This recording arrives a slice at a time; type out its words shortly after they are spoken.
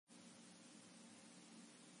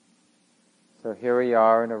So here we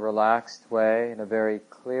are in a relaxed way, in a very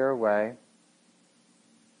clear way,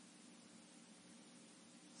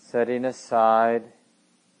 setting aside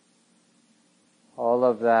all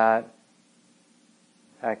of that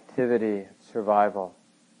activity, survival.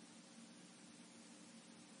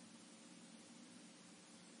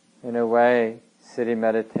 In a way, sitting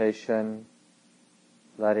meditation,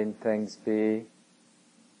 letting things be,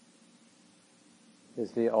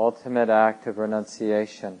 is the ultimate act of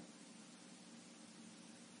renunciation.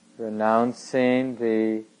 Renouncing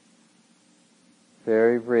the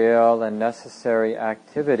very real and necessary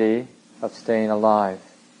activity of staying alive.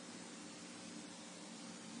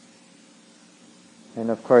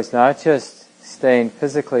 And of course, not just staying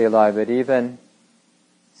physically alive, but even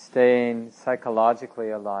staying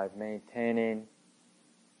psychologically alive, maintaining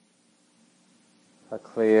a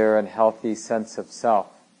clear and healthy sense of self.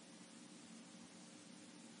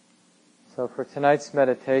 So for tonight's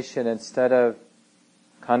meditation, instead of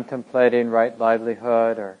contemplating right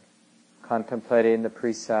livelihood or contemplating the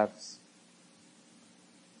precepts,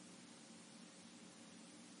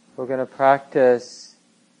 we're going to practice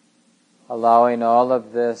allowing all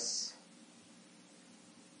of this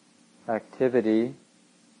activity,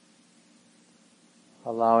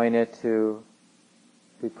 allowing it to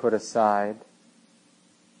be put aside.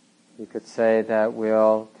 You could say that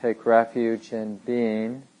we'll take refuge in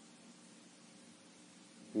being.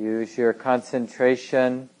 Use your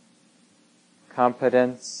concentration,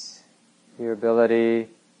 competence, your ability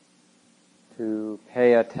to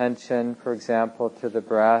pay attention, for example, to the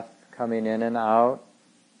breath coming in and out,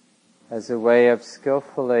 as a way of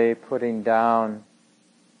skillfully putting down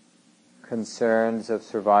concerns of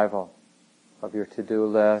survival, of your to-do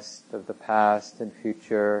list, of the past and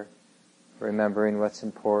future, remembering what's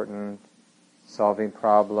important, solving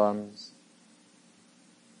problems.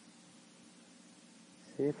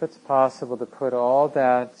 See if it's possible to put all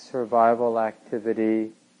that survival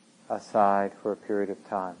activity aside for a period of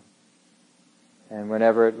time. And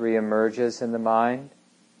whenever it reemerges in the mind,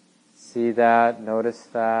 see that, notice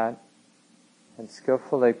that, and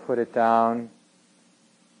skillfully put it down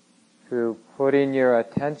through putting your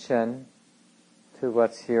attention to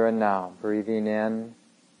what's here and now. Breathing in,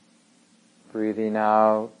 breathing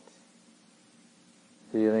out,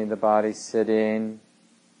 feeling the body sitting,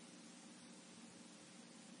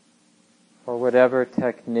 or whatever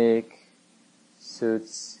technique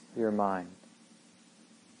suits your mind.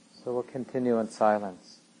 So we'll continue in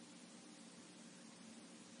silence.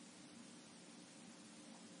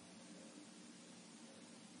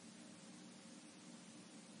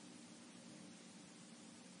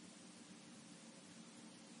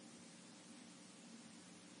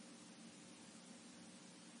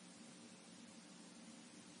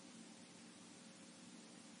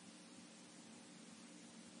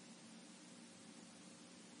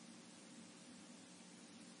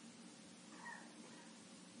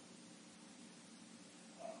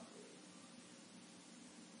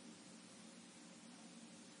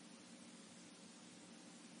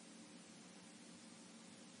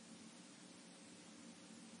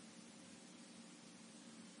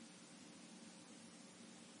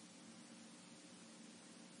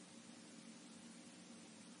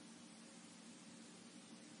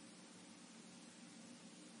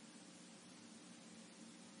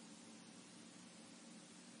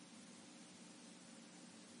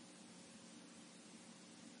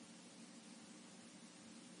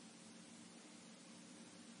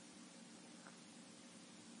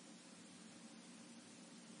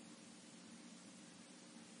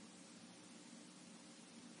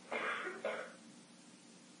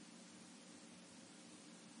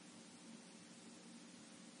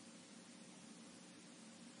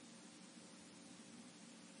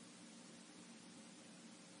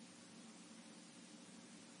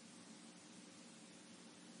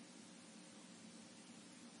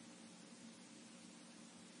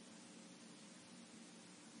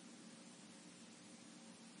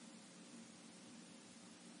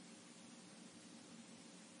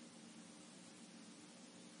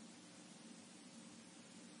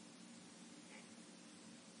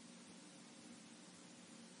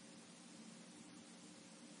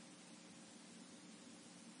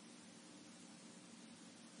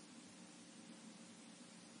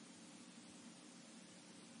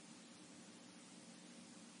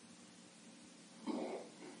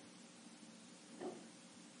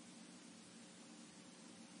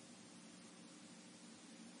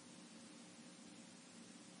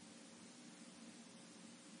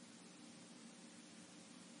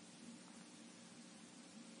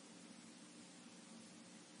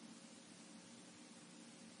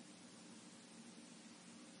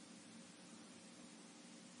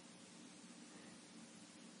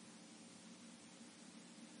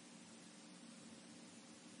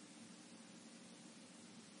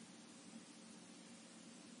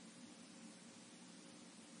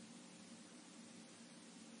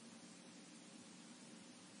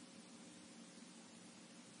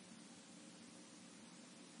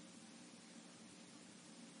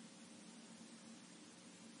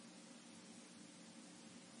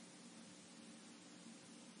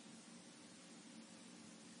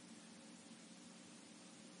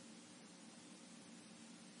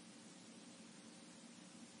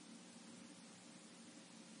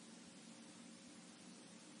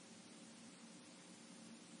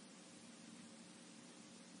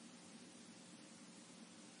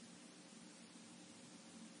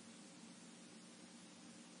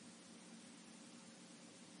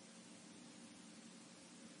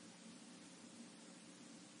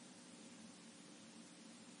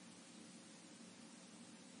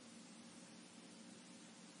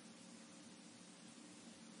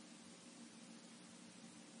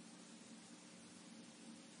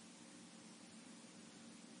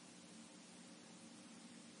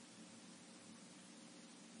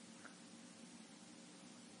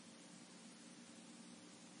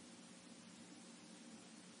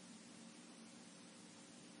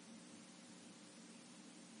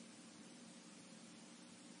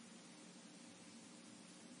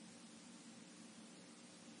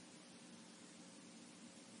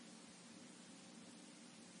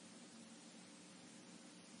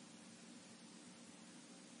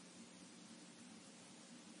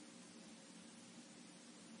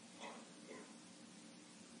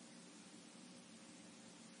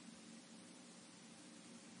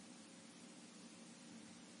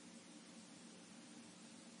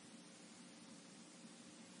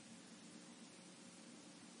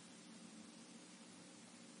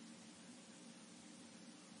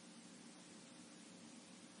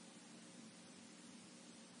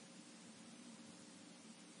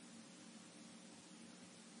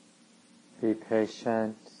 Be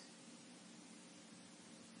patient.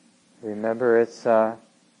 Remember, it's a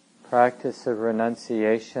practice of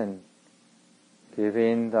renunciation,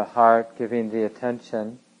 giving the heart, giving the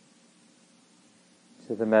attention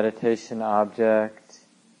to the meditation object,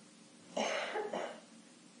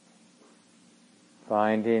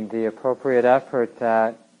 finding the appropriate effort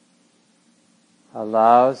that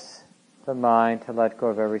allows the mind to let go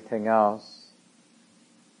of everything else,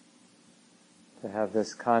 to have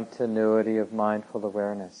this continuity of mindful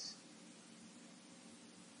awareness.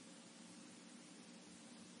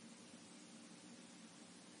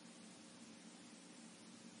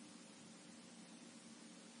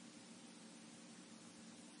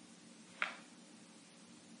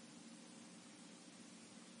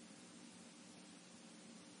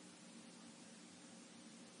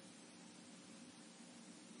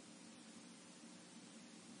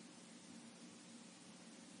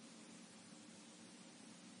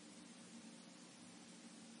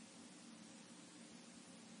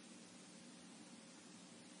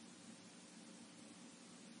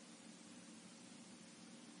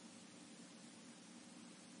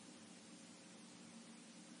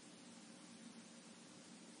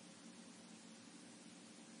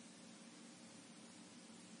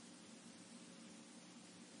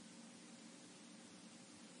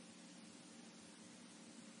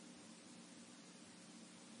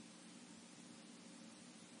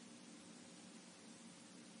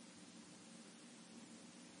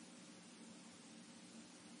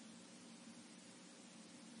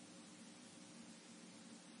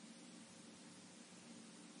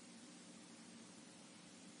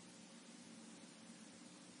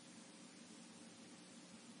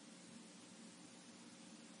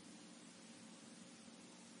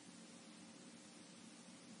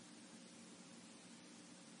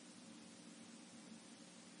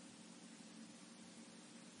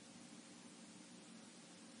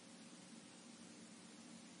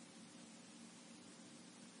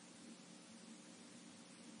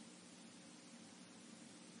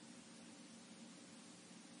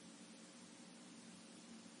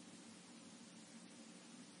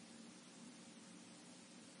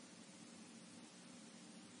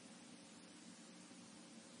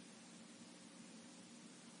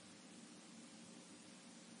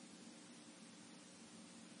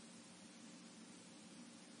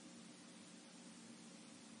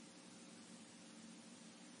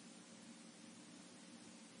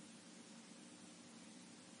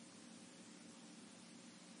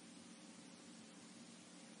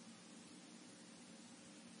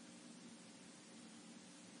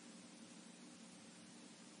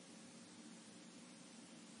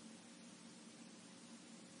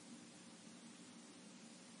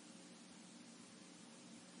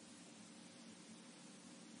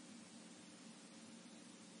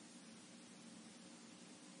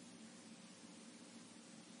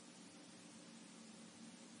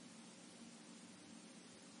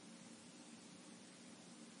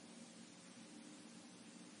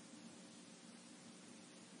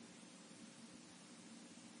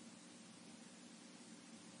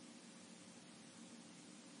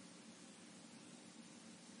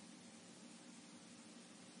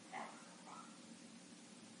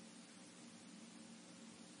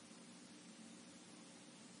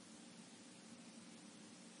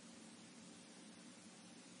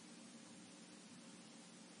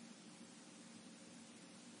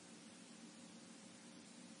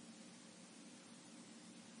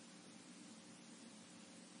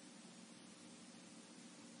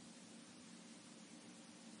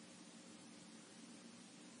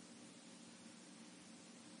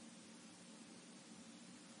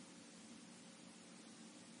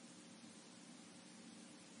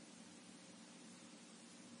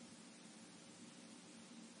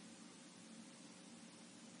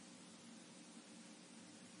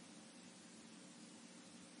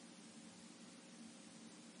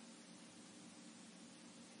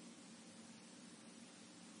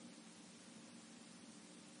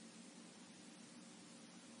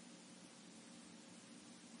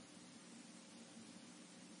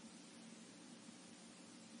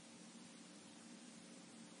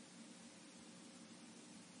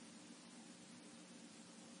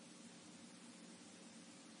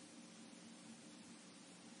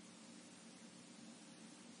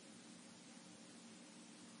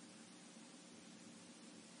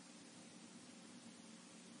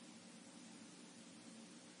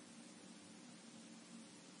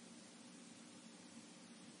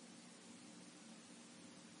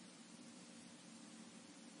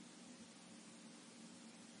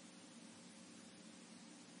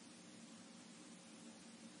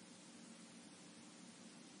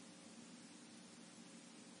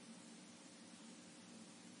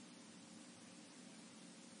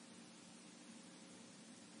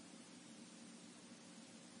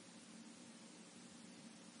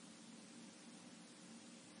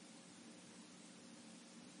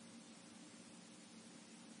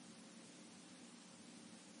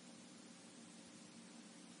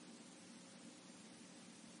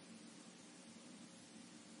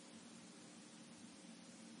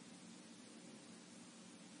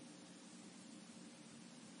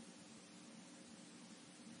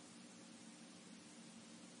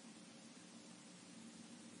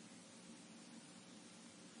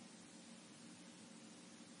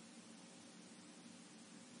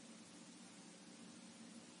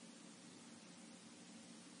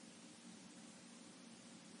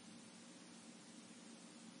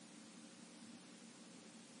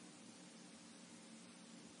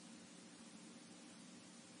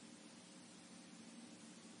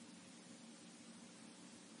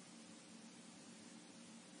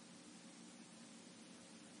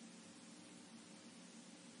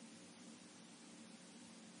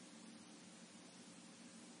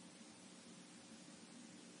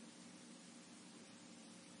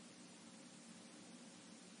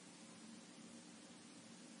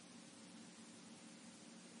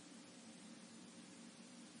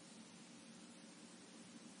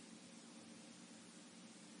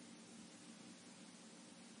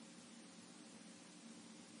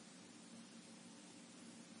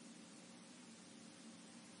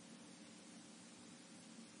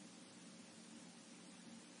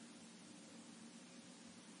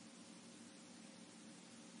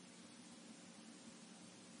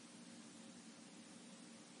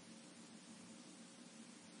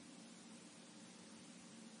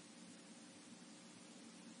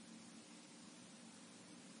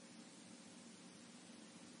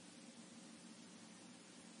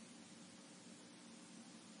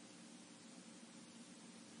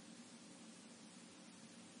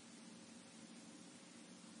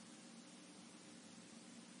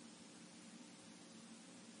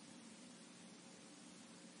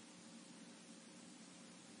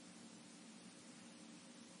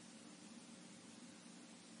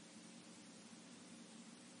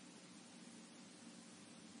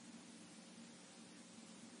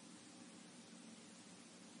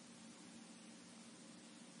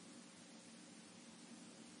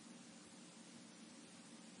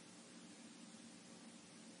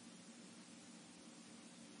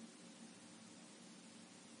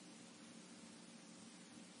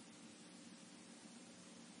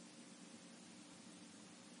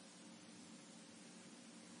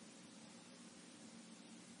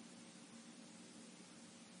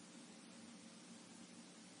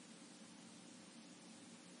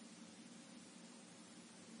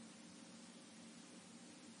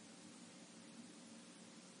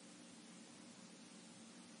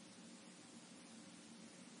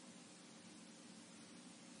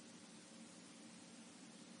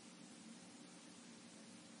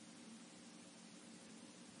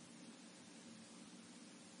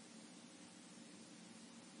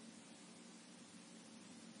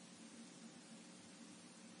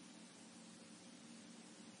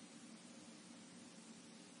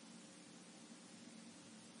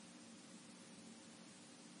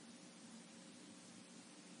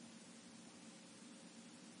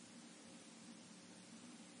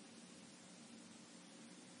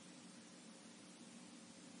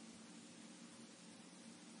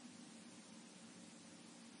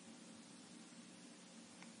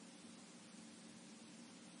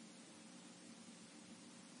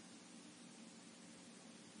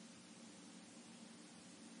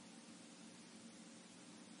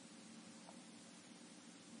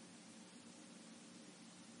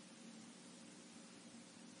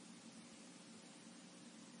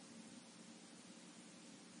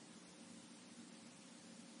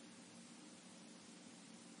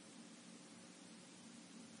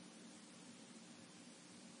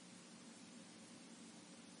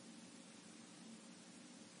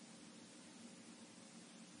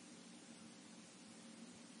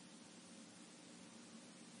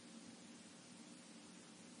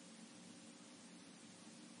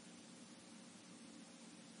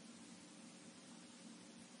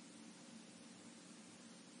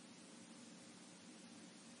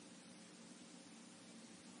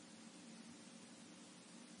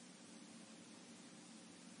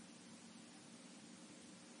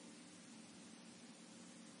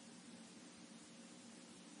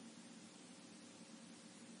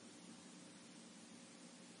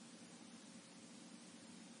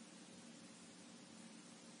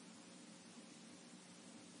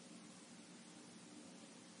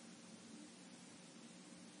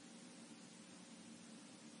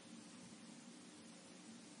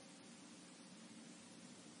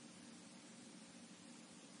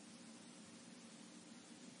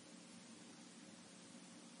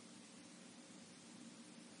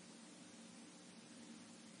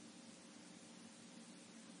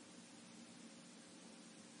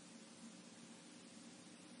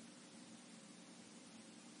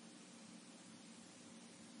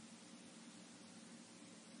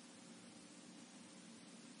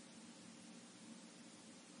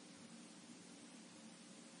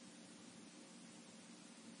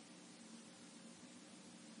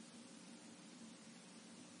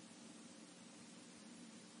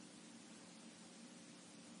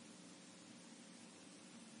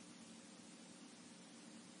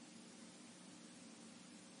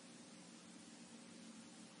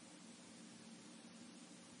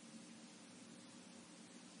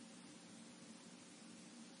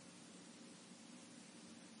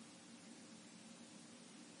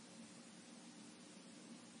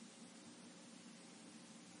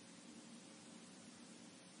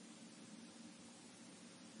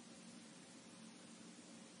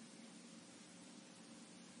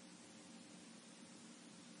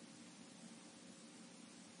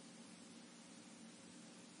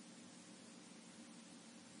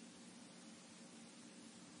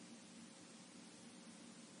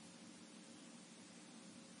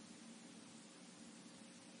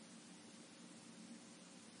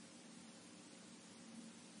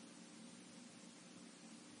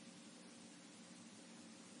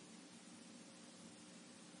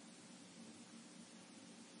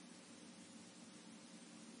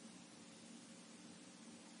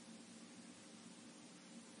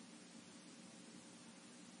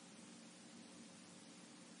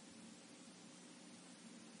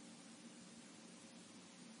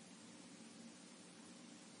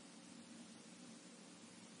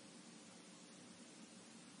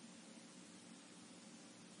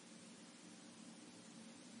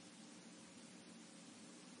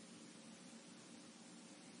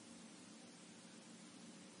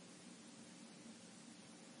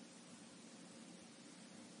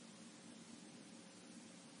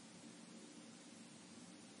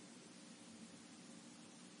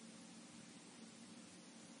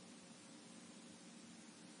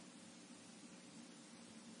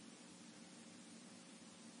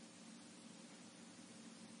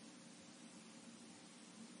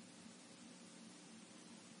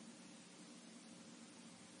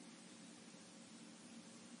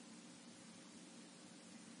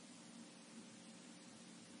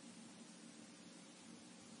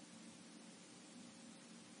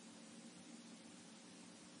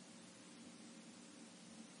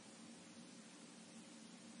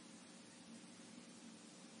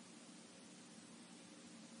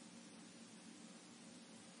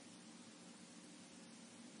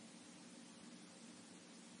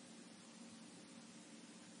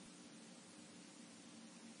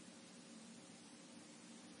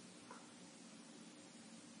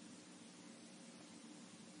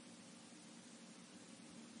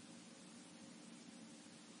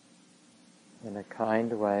 in a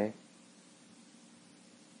kind way,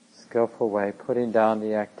 skillful way, putting down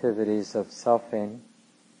the activities of selfing,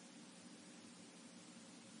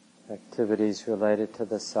 activities related to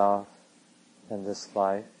the self and this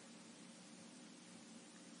life.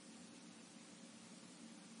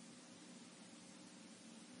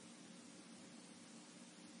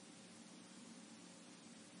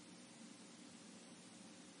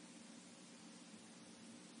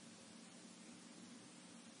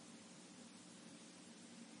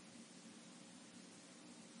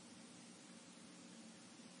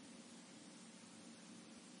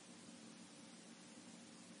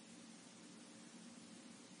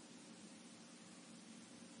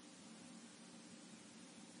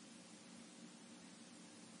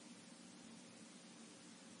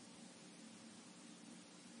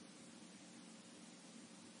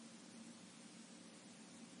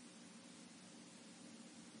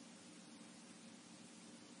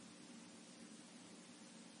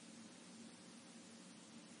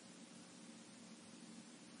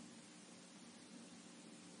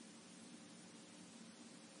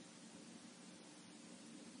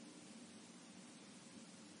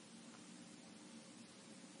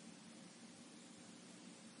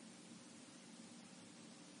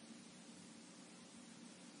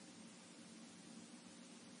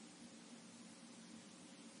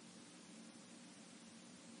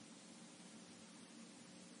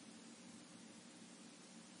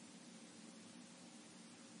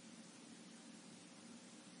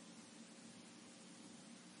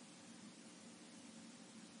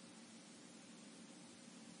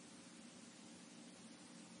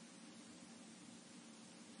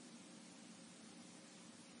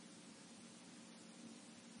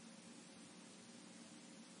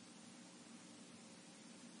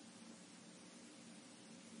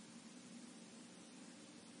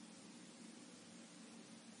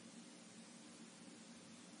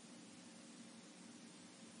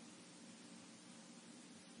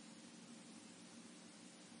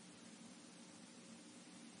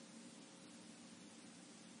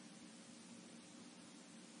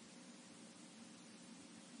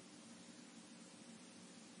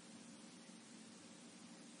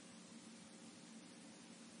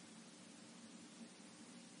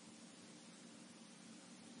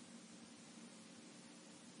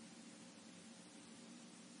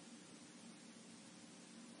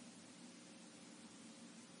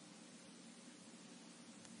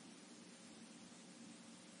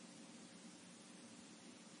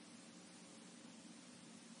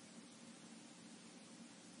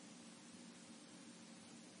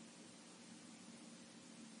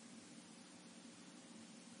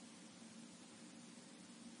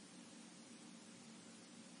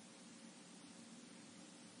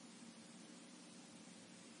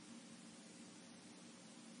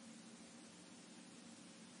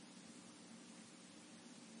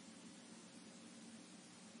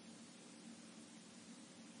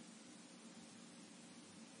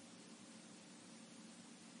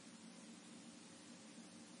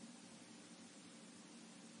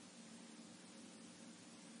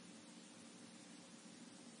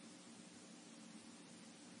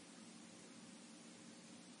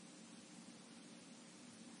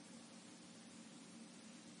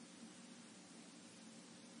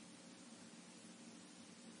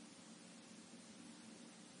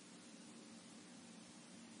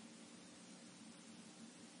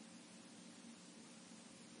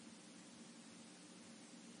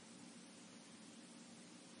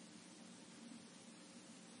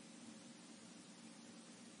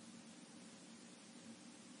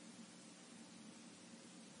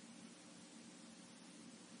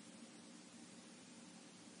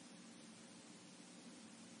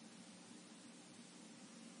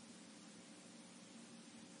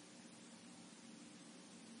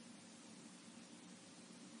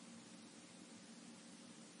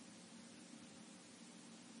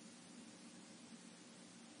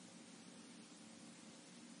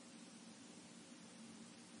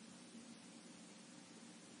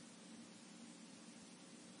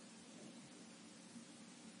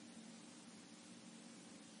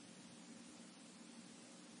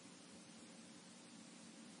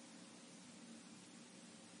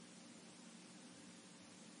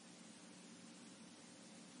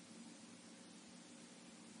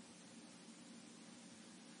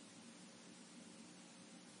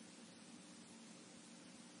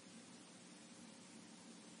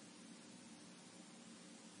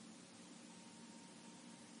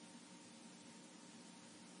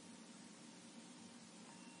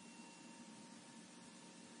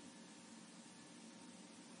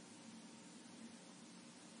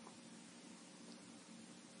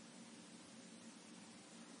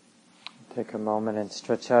 Take a moment and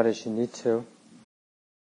stretch out as you need to.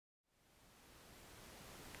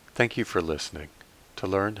 Thank you for listening. To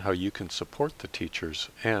learn how you can support the teachers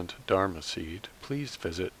and Dharma Seed, please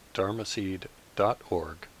visit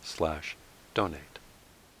dharmaseed.org/donate.